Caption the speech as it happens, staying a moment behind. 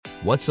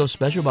What's so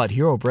special about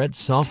Hero Bread's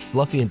soft,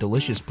 fluffy, and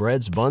delicious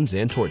breads, buns,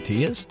 and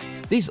tortillas?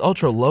 These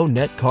ultra-low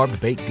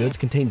net-carb baked goods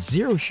contain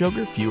zero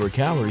sugar, fewer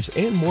calories,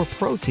 and more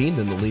protein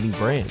than the leading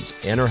brands,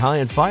 and are high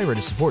in fiber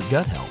to support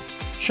gut health.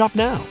 Shop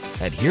now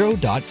at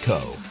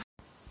Hero.co.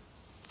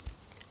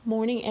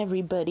 Morning,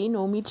 everybody.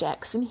 Nomi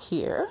Jackson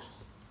here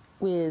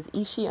with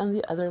Ishi on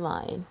the other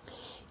line.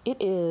 It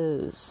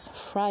is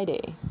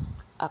Friday,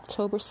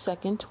 October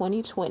 2nd,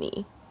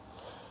 2020.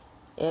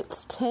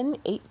 It's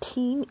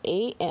 10:18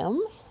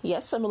 a.m.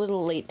 Yes, I'm a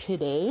little late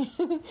today.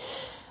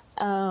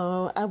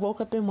 I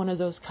woke up in one of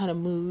those kind of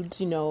moods,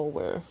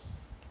 where,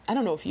 I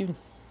don't know if you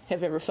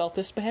have ever felt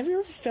this, but have you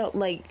ever felt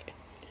like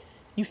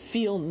you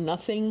feel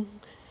nothing?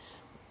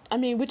 I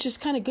mean, which is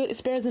kind of good.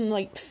 It's better than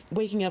like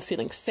waking up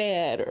feeling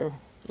sad or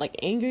like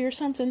angry or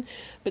something.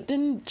 But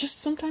then just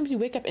sometimes you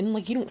wake up and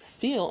like you don't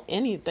feel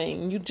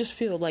anything. You just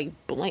feel like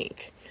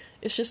blank.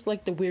 It's just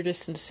like the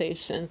weirdest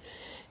sensation.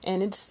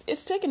 And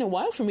it's taken a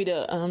while for me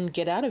to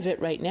get out of it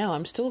right now.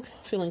 I'm still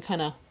feeling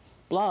kind of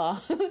blah.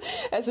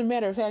 As a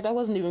matter of fact, I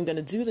wasn't even going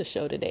to do the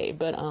show today.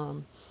 But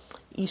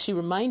she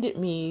reminded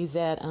me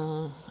that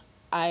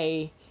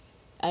I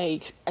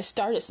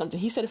started something.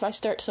 He said if I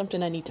start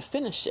something, I need to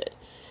finish it.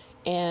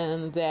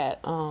 And that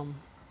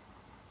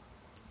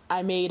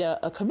I made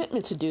a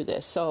commitment to do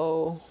this.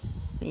 So,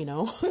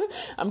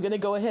 I'm going to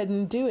go ahead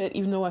and do it,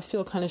 even though I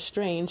feel kind of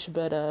strange.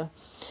 But,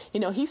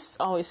 he's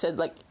always said,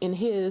 like, in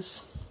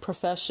his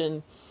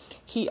profession,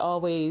 he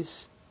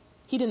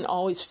didn't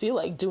always feel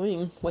like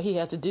doing what he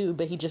had to do,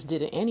 but he just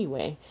did it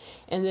anyway.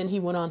 And then he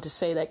went on to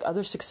say, like,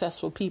 other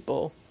successful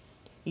people,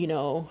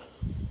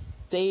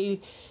 they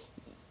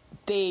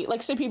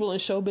like, say people in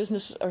show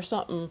business or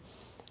something,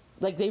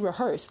 like, they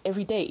rehearse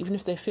every day, even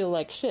if they feel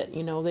like shit,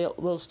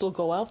 they'll still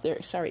go out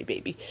there. Sorry,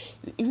 baby.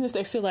 Even if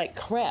they feel like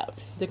crap,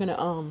 they're going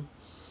to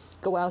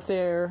go out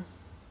there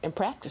and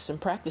practice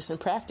and practice and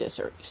practice,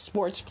 or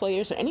sports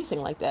players or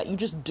anything like that. You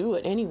just do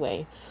it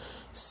anyway.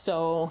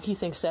 So he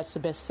thinks that's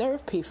the best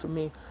therapy for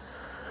me.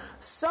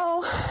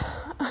 So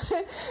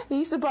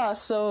he's the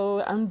boss,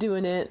 so I'm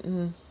doing it.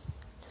 And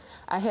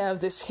I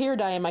have this hair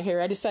dye in my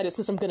hair. I decided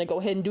since I'm going to go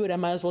ahead and do it, I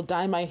might as well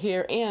dye my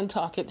hair and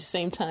talk at the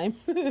same time.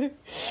 To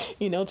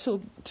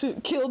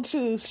kill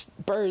two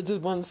birds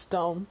with one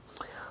stone.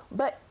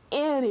 But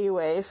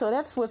anyway, so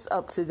that's what's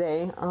up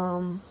today.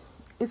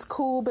 It's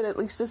cool, but at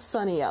least it's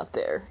sunny out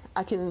there.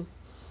 I can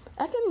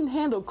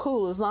handle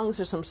cool as long as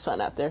there's some sun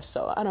out there,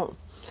 so I don't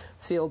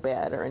feel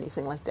bad or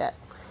anything like that.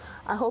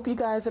 I hope you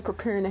guys are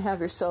preparing to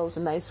have yourselves a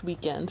nice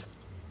weekend.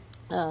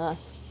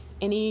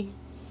 Anything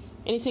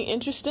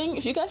interesting?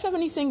 If you guys have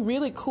anything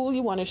really cool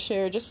you want to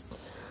share, just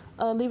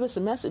leave us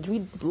a message.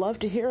 We'd love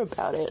to hear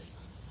about it.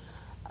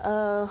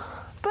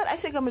 But I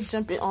think I'm going to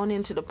jump on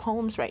into the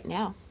poems right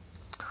now.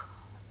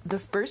 The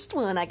first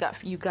one I got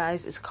for you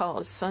guys is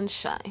called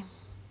Sunshine.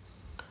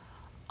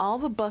 All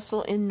the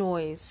bustle and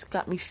noise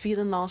got me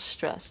feeling all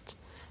stressed,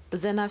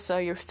 but then I saw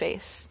your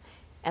face,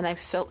 and I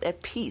felt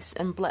at peace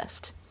and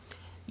blessed.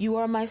 You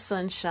are my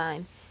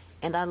sunshine,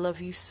 and I love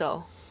you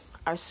so.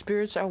 Our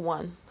spirits are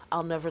one.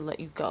 I'll never let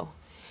you go.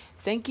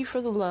 Thank you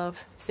for the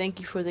love. Thank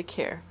you for the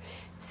care.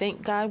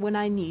 Thank God when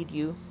I need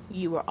you,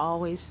 you are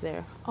always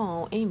there.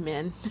 Oh,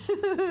 amen.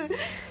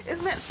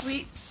 Isn't that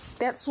sweet?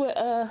 That's what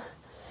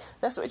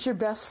your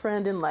best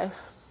friend in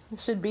life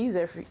should be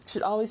there for.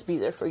 Should always be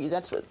there for you.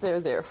 That's what they're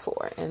there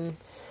for, and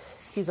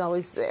he's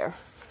always there.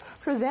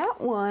 For that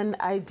one,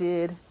 I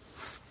did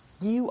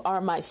You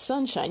Are My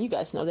Sunshine. You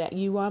guys know that.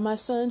 You are my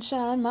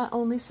sunshine, my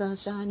only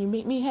sunshine. You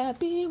make me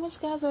happy when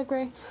skies are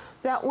gray.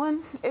 That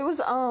one, it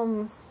was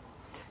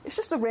it's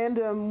just a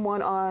random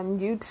one on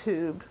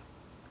YouTube.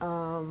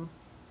 I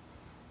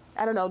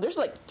don't know. There's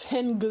like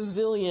 10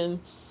 gazillion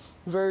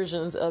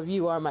versions of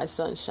You Are My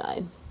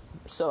Sunshine.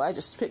 So I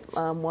just picked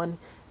one.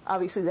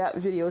 Obviously, that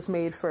video is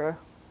made for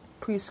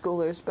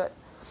preschoolers, but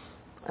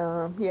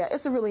yeah,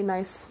 it's a really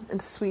nice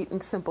and sweet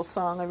and simple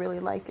song. I really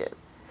like it.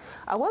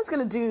 I was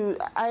gonna do.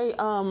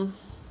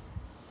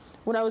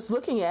 When I was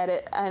looking at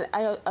it, and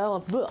I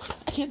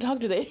can't talk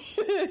today.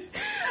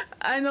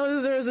 I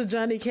noticed there was a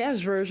Johnny Cash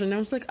version. I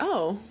was like,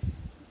 oh,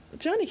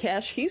 Johnny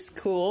Cash, he's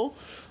cool.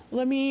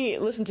 Let me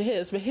listen to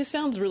his. But his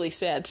sounds really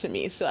sad to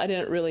me, so I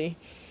didn't really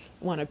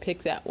want to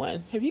pick that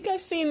one. Have you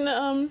guys seen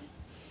I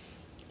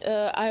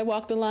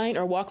Walk the Line,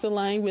 or Walk the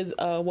Line with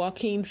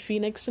Joaquin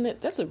Phoenix in it?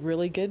 That's a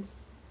really good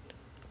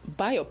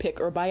biopic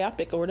or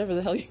whatever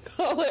the hell you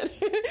call it.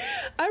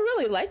 I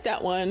really like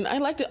that one. I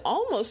liked it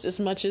almost as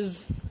much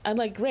as I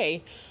liked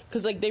Ray,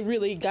 because like they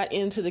really got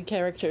into the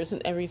characters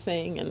and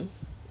everything, and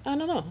I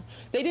don't know,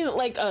 they didn't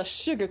like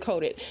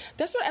sugarcoat it.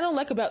 That's what I don't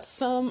like about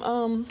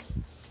some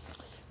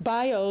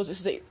bios,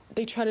 is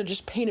they try to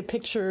just paint a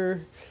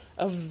picture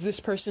of this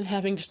person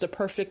having just a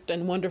perfect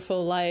and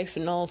wonderful life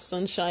and all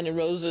sunshine and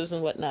roses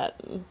and whatnot.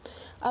 And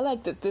I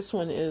like that this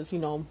one is,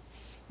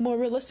 more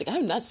realistic. I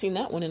have not seen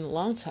that one in a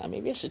long time.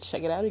 Maybe I should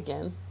check it out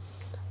again.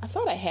 I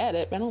thought I had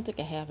it, but I don't think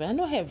I have it. I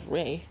know I have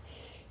Ray.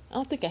 I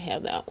don't think I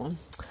have that one.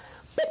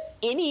 But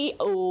any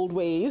old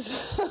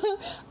ways,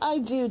 I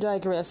do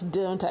digress,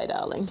 don't I,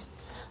 darling?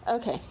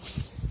 Okay.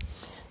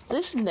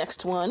 This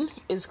next one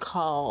is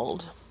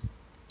called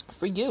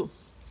For You.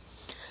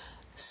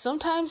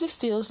 Sometimes it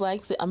feels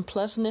like the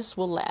unpleasantness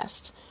will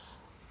last,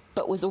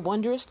 but with the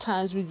wondrous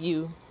times with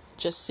you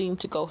just seem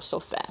to go so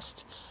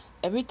fast.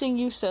 Everything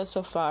you've said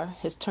so far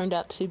has turned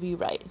out to be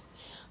right.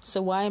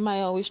 So why am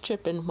I always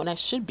tripping when I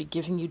should be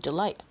giving you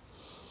delight?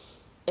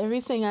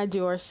 Everything I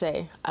do or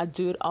say, I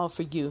do it all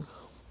for you,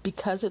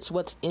 because it's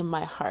what's in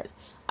my heart.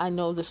 I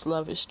know this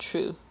love is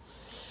true.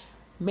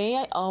 May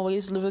I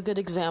always live a good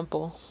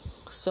example,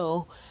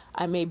 so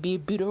I may be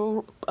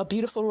a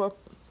beautiful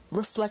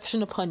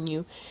reflection upon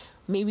you.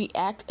 May we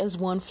act as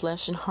one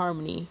flesh in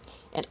harmony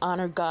and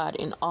honor God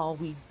in all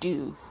we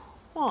do.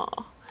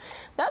 Aw,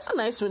 that's a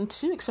nice one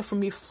too, except for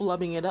me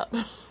flubbing it up.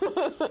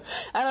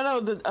 I don't know,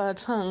 the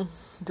tongue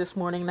this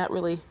morning not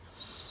really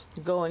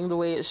going the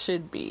way it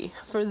should be.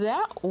 For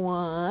that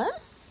one,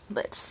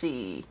 let's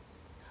see.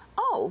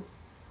 Oh,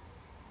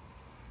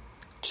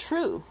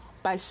 True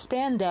by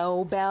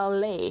Spandau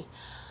Ballet.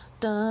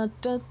 Da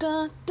da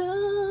da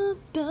da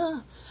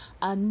da.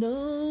 I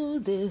know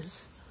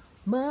this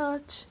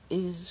much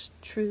is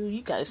true.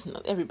 You guys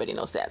know, everybody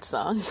knows that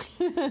song.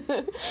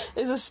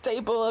 It's a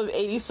staple of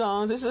 80s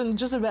songs. It's in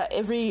just about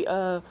every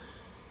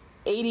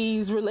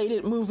 80s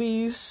related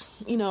movies,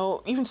 you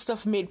know, even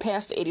stuff made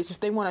past the 80s. If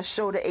they want to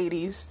show the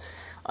 80s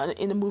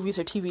in the movies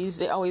or TVs,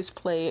 they always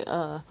play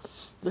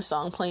the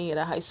song playing at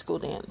a high school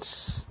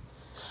dance.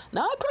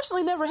 Now, I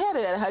personally never had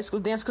it at a high school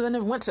dance because I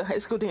never went to a high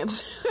school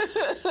dance.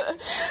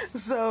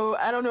 So,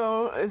 I don't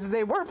know if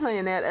they were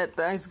playing that at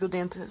the high school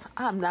dances.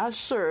 I'm not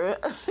sure.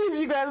 If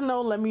you guys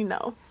know, let me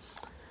know.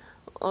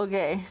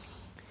 Okay.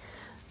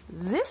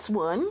 This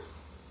one.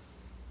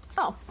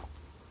 Oh.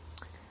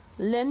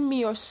 Lend me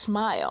your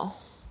smile.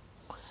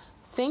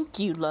 Thank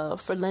you,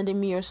 love, for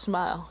lending me your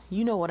smile.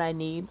 You know what I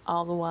need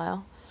all the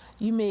while.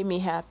 You made me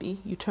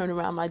happy. You turned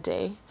around my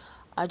day.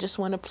 I just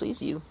want to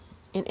please you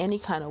in any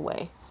kind of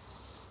way.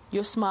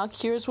 Your smile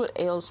cures what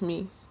ails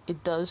me.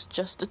 It does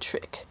just the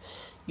trick.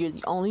 You're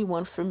the only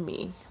one for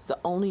me. The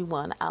only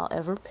one I'll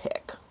ever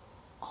pick.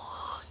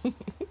 And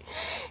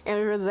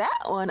for that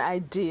one, I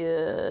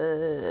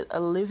did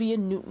Olivia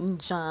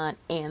Newton-John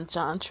and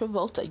John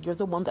Travolta. You're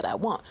the one that I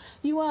want.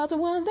 You are the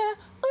one that,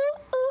 ooh,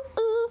 ooh,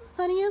 ooh.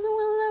 Honey, you're the one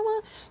that I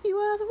want. You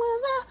are the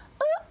one that,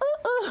 ooh,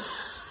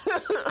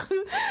 ooh,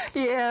 ooh.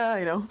 Yeah,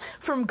 you know,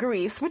 from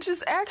Grease, which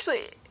is actually,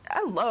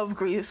 I love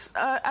Grease.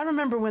 I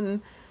remember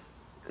when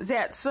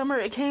that summer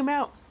it came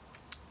out,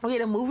 we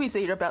had a movie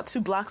theater about 2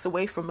 blocks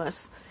away from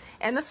us,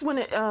 and that's when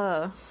it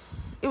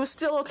was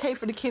still okay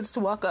for the kids to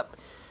walk up.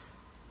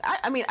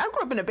 I mean, I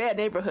grew up in a bad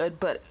neighborhood,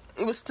 but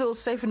it was still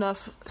safe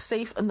enough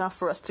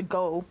for us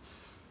to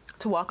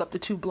walk up the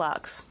 2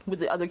 blocks with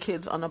the other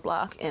kids on the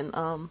block,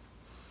 and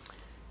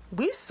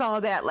we saw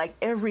that like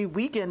every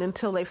weekend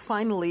until they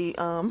finally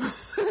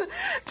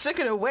took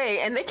it away,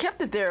 and they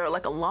kept it there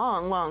like a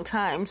long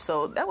time.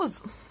 So that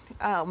was,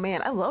 oh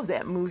man, I love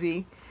that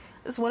movie.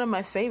 It's one of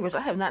my favorites.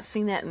 I have not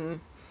seen that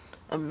in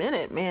a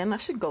minute, man. I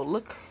should go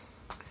look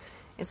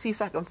and see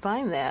if I can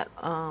find that.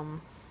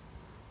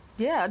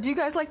 Yeah, do you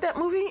guys like that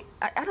movie?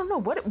 I don't know,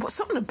 what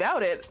something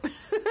about it.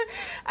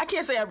 I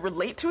can't say I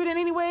relate to it in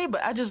any way,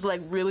 but I just like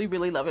really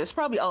love it. It's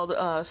probably all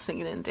the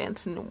singing and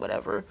dancing and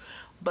whatever,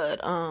 but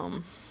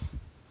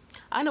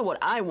I know what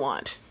I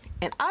want,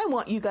 and I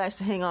want you guys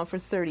to hang on for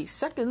 30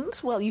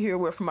 seconds while you hear a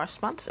word from our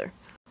sponsor.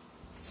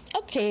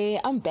 Okay,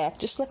 I'm back,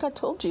 just like I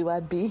told you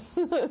I'd be.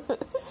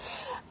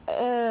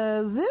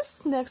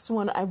 This next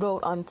one I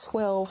wrote on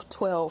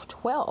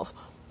 12/12/12.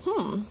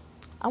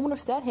 I wonder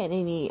if that had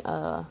any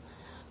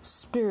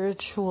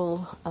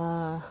spiritual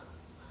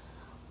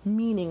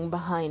meaning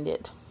behind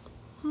it.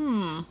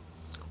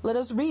 Let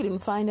us read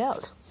and find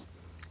out.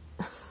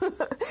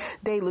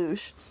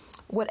 Deluge.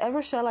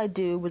 Whatever shall I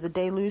do with the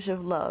deluge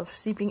of love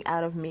seeping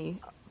out of me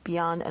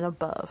beyond and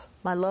above?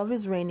 My love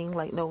is raining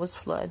like Noah's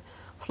flood,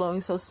 flowing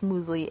so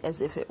smoothly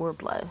as if it were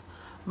blood.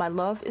 My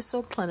love is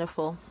so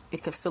plentiful,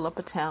 it could fill up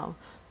a town.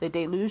 The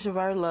deluge of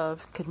our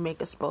love could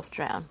make us both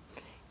drown.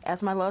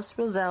 As my love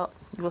spills out,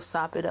 you will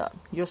sop it up,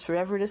 yours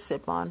forever to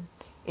sip on,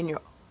 in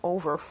your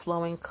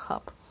overflowing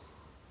cup.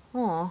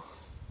 Oh,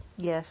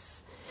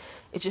 yes,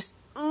 it just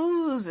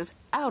oozes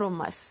out of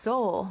my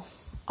soul,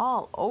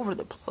 all over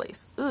the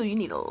place. Ooh, you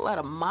need a lot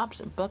of mops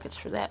and buckets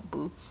for that,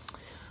 boo.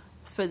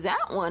 For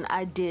that one,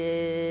 I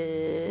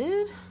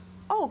did,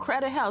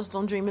 Crowded House,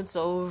 Don't Dream It's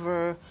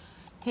Over.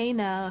 Hey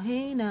now,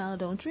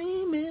 don't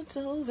dream it's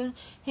over.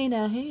 Hey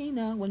now,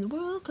 when the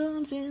world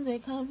comes in, they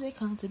come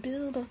to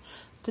build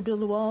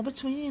a wall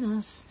between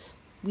us.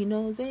 We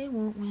know they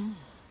won't win.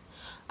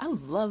 I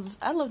love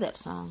that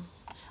song.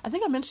 I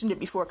think I mentioned it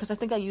before because I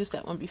think I used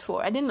that one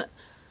before. I don't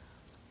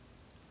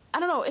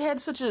know, it had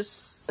such a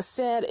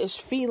sad-ish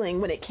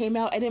feeling when it came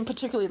out. I didn't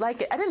particularly like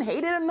it. I didn't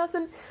hate it or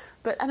nothing,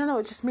 but I don't know,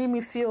 it just made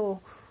me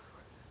feel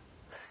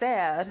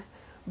sad.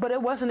 But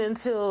it wasn't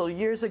until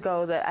years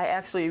ago that I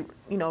actually,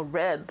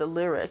 read the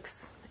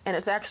lyrics, and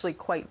it's actually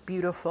quite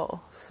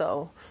beautiful.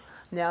 So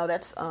now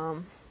that's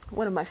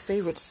one of my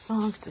favorite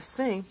songs to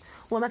sing.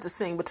 Well, not to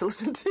sing, but to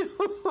listen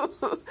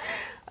to.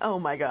 Oh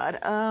my God.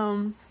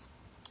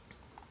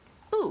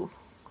 Ooh,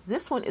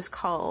 this one is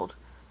called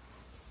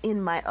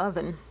In My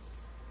Oven.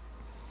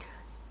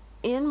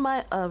 In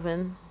my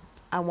oven,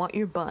 I want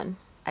your bun.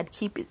 I'd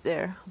keep it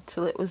there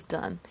till it was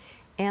done.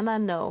 And I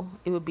know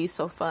it would be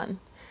so fun.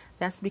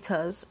 That's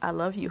because I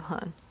love you,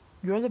 hun.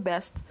 You're the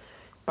best,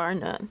 bar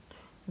none.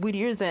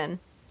 Wittier than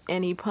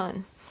any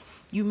pun.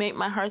 You make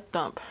my heart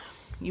thump.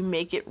 You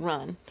make it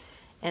run.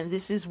 And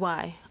this is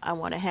why I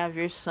want to have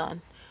your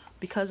son.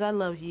 Because I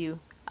love you.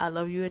 I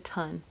love you a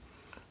ton.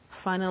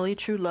 Finally,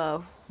 true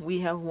love, we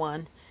have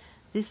won.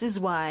 This is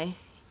why,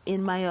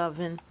 in my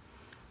oven,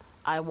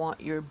 I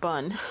want your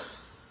bun.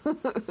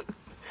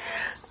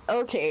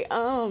 Okay,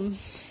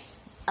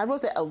 I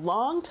wrote that a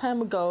long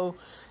time ago,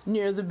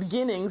 near the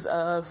beginnings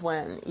of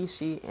when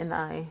Ishi and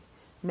I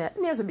met.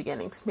 Near the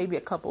beginnings, maybe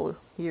a couple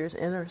years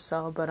in or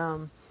so, but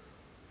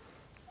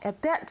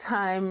at that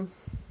time,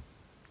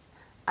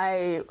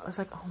 I was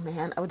like, oh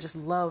man, I would just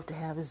love to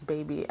have his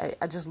baby.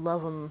 I just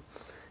love him.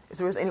 If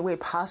there was any way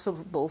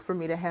possible for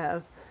me to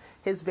have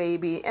his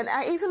baby. And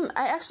I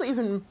actually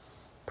even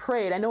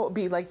prayed. I know it would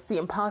be like the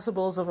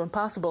impossibles of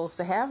impossibles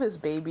to have his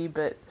baby,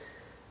 but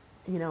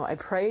you know, I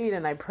prayed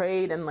and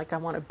like, I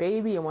want a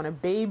baby,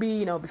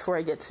 you know, before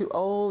I get too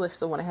old. I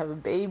still want to have a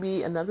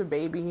baby, another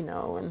baby, you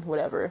know, and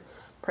whatever.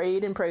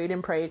 Prayed and prayed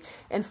and prayed.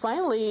 And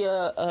finally,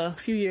 a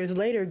few years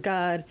later,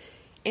 God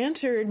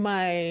answered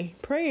my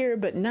prayer,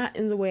 but not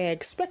in the way I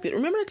expected.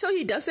 Remember I tell you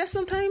he does that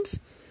sometimes?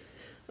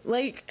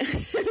 Like,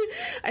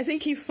 I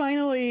think he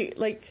finally,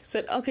 like,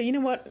 said, okay, you know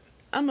what?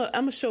 I'm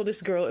gonna show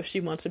this girl if she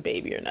wants a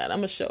baby or not. I'm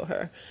gonna show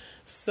her.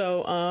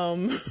 So,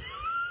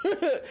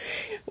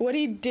 what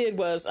he did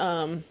was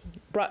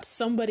brought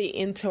somebody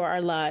into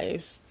our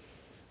lives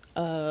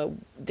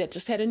that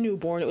just had a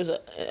newborn. It was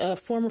a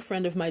former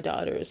friend of my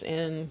daughter's,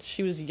 and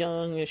she was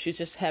young, and she was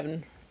just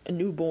having a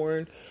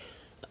newborn.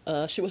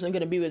 She wasn't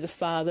going to be with the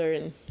father,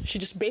 and she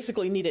just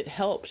basically needed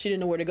help. She didn't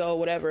know where to go,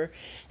 whatever.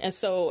 And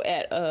so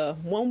at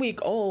 1 week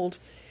old,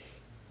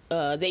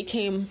 they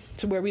came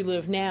to where we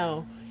live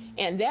now.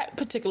 And that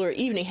particular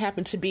evening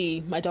happened to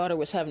be, my daughter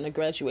was having a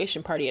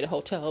graduation party at a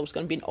hotel. It was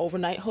going to be an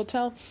overnight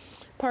hotel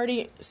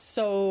party.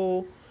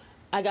 So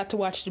I got to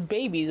watch the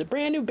baby, the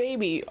brand new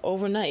baby,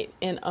 overnight.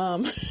 And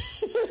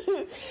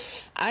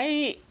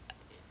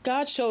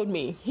God showed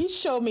me. He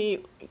showed me,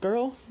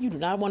 girl, you do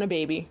not want a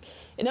baby.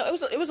 You know, it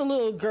was a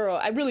little girl.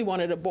 I really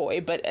wanted a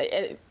boy, but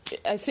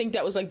I think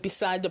that was like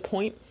beside the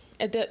point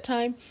at that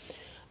time.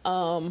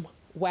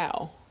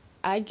 Wow.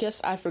 I guess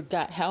I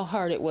forgot how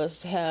hard it was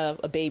to have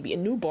a baby, a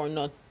newborn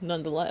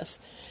nonetheless.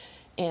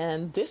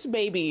 And this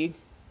baby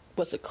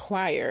was a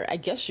crier. I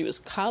guess she was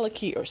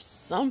colicky or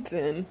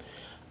something.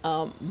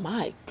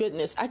 My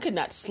goodness, I could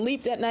not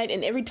sleep that night.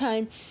 And every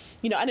time,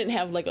 you know, I didn't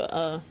have like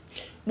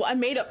I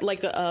made up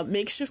like a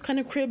makeshift kind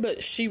of crib,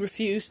 but she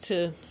refused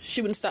to.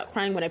 She wouldn't stop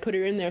crying when I put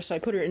her in there, so I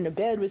put her in the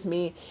bed with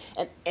me.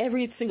 And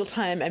every single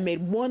time I made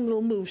one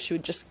little move, she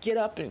would just get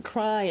up and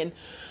cry. And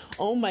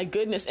oh my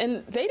goodness.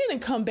 And they didn't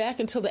come back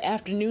until the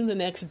afternoon the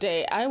next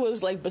day. I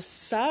was like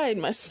beside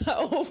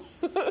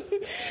myself.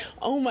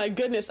 Oh my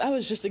goodness. I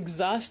was just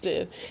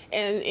exhausted.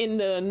 And in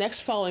the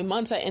next following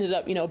months, I ended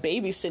up, you know,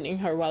 babysitting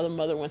her while the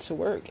mother went to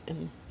work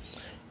and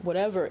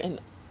whatever. And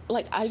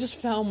like, I just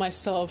found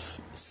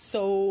myself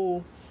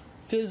so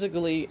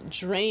physically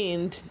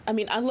drained. I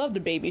mean, I loved the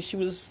baby.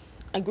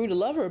 I grew to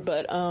love her,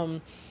 but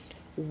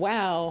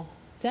wow.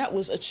 That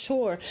was a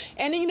chore.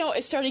 And, you know,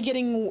 it started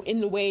getting in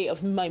the way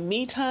of my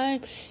me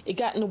time. It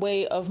got in the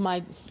way of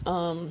my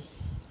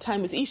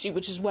time with Ishi,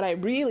 which is what I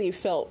really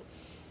felt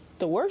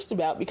the worst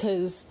about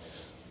because,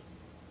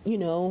 you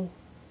know,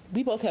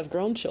 we both have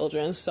grown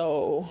children,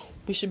 so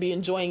we should be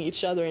enjoying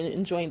each other and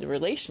enjoying the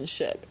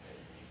relationship.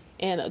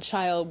 And a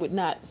child would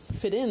not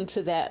fit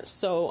into that.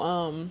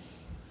 So,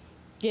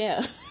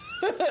 yeah.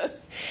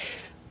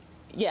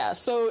 Yeah,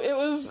 so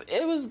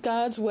it was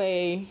God's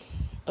way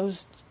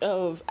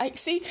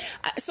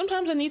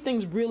sometimes I need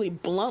things really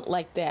blunt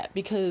like that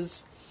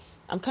because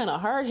I'm kind of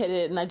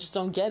hard-headed and I just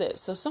don't get it.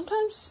 So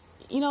sometimes,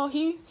 you know,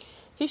 he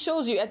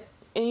shows you at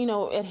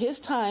his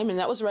time, and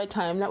that was the right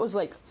time. That was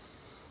like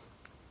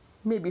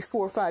maybe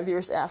 4 or 5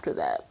 years after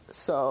that.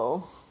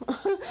 So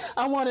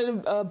I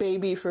wanted a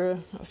baby for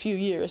a few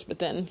years, but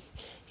then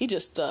he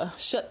just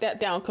shut that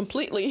down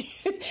completely.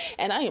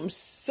 And I am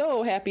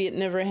so happy it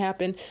never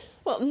happened.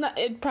 Well,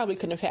 it probably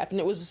couldn't have happened.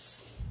 It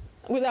was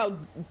without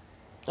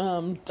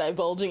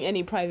divulging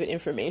any private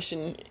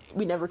information.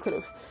 We never could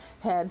have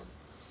had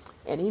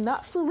any,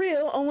 not for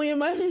real, only in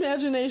my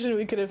imagination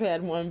we could have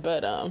had one,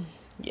 but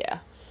yeah.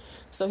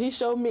 So he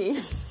showed me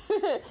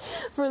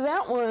for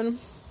that one.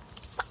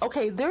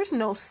 Okay, there's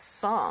no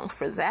song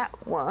for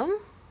that one.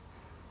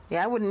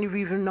 Yeah, I wouldn't have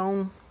even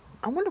known.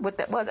 I wonder what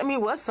that was. I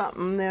mean, it was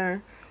something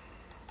there,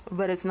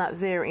 but it's not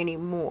there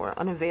anymore,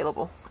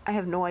 unavailable. I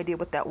have no idea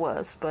what that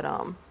was, but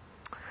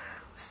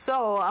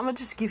so I'm going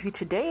to just give you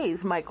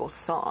today's Michael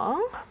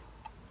song.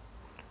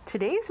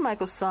 Today's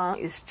Michael song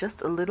is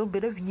Just a Little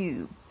Bit of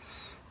You.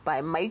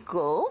 by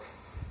Michael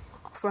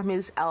from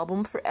his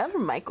album Forever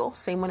Michael,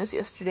 same one as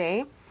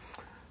yesterday.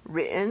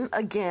 Written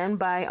again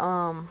by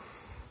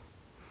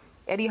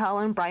Eddie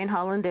Holland, Brian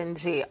Holland, and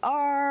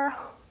J.R.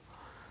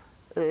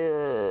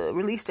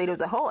 Release date of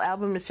the whole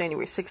album is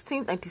January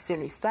 16th,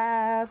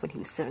 1975, when he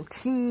was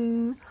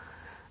 17.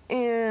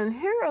 And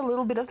here are a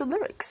little bit of the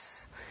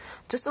lyrics.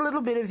 Just a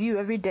little bit of you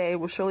every day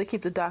will surely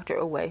keep the doctor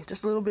away.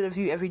 Just a little bit of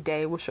you every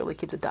day will surely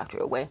keep the doctor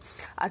away.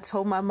 I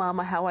told my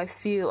mama how I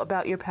feel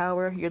about your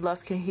power. Your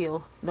love can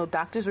heal. No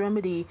doctor's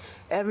remedy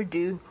ever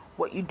do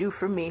what you do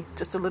for me.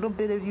 Just a little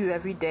bit of you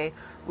every day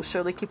will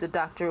surely keep the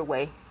doctor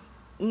away.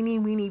 Eeny,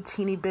 weeny,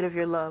 teeny bit of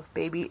your love,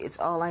 baby. It's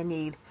all I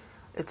need.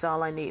 It's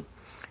all I need.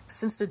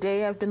 Since the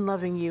day I've been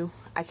loving you,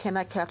 I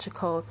cannot catch a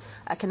cold.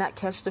 I cannot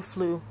catch the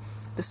flu.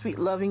 The sweet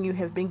loving you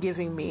have been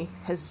giving me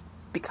has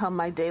become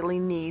my daily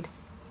need.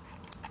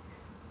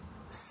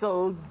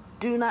 So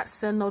do not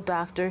send no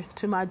doctor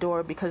to my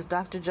door because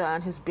Dr.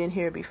 John has been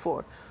here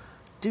before.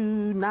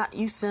 Do not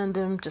you send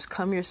him, just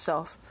come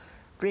yourself.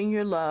 Bring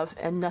your love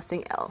and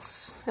nothing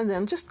else. And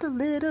then just a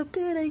little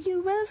bit of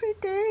you every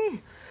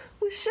day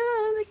will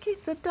surely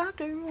keep the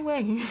doctor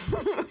away.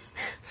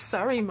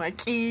 Sorry,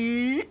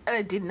 Mikey.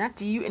 I did not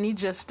do you any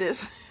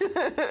justice.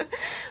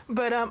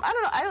 But I don't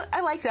know.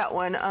 I like that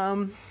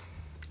one.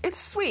 It's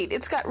sweet.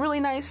 It's got really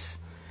nice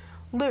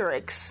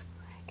lyrics.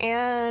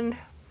 And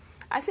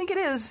I think it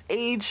is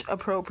age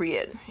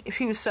appropriate. If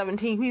he was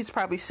 17, he was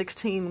probably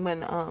 16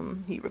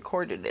 when he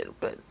recorded it.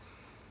 But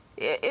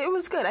it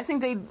was good. I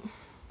think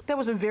that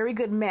was a very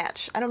good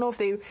match. I don't know if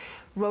they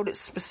wrote it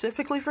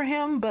specifically for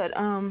him, but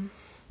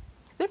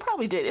they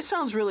probably did. It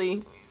sounds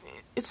very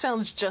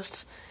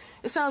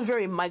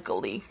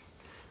Michael-y.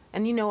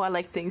 And you know I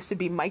like things to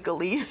be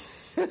Michael-y.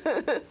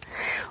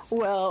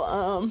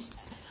 Well,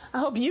 I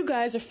hope you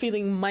guys are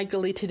feeling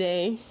Michael-y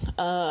today.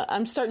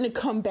 I'm starting to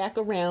come back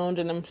around,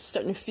 and I'm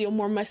starting to feel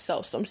more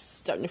myself. So I'm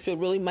starting to feel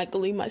really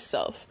Michael-y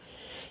myself.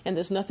 And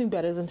there's nothing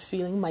better than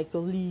feeling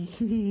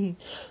Michael-y.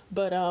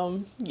 But,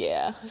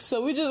 yeah.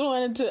 So we just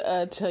wanted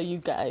to tell you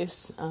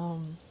guys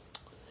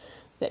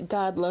that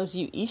God loves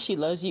you, Ishi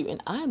loves you,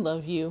 and I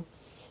love you.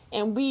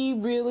 And we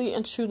really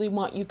and truly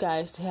want you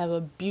guys to have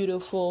a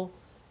beautiful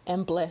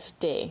and blessed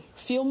day.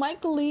 Feel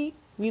Michael-y.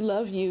 We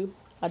love you.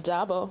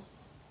 Adabo.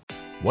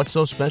 What's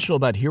so special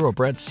about Hero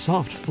Bread's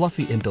soft,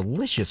 fluffy, and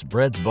delicious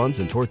breads, buns,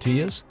 and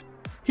tortillas?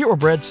 Hero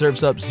Bread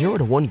serves up 0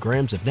 to 1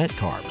 grams of net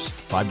carbs,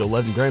 5 to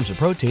 11 grams of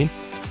protein,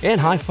 and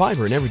high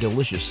fiber in every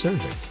delicious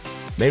serving.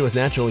 Made with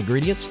natural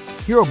ingredients,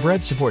 Hero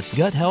Bread supports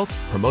gut health,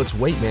 promotes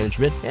weight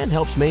management, and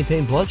helps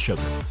maintain blood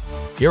sugar.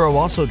 Hero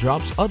also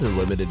drops other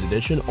limited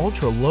edition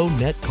ultra-low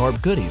net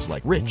carb goodies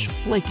like rich,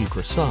 flaky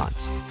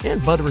croissants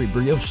and buttery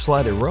brioche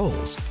slider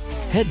rolls.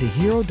 Head to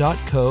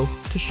hero.co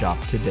to shop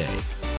today.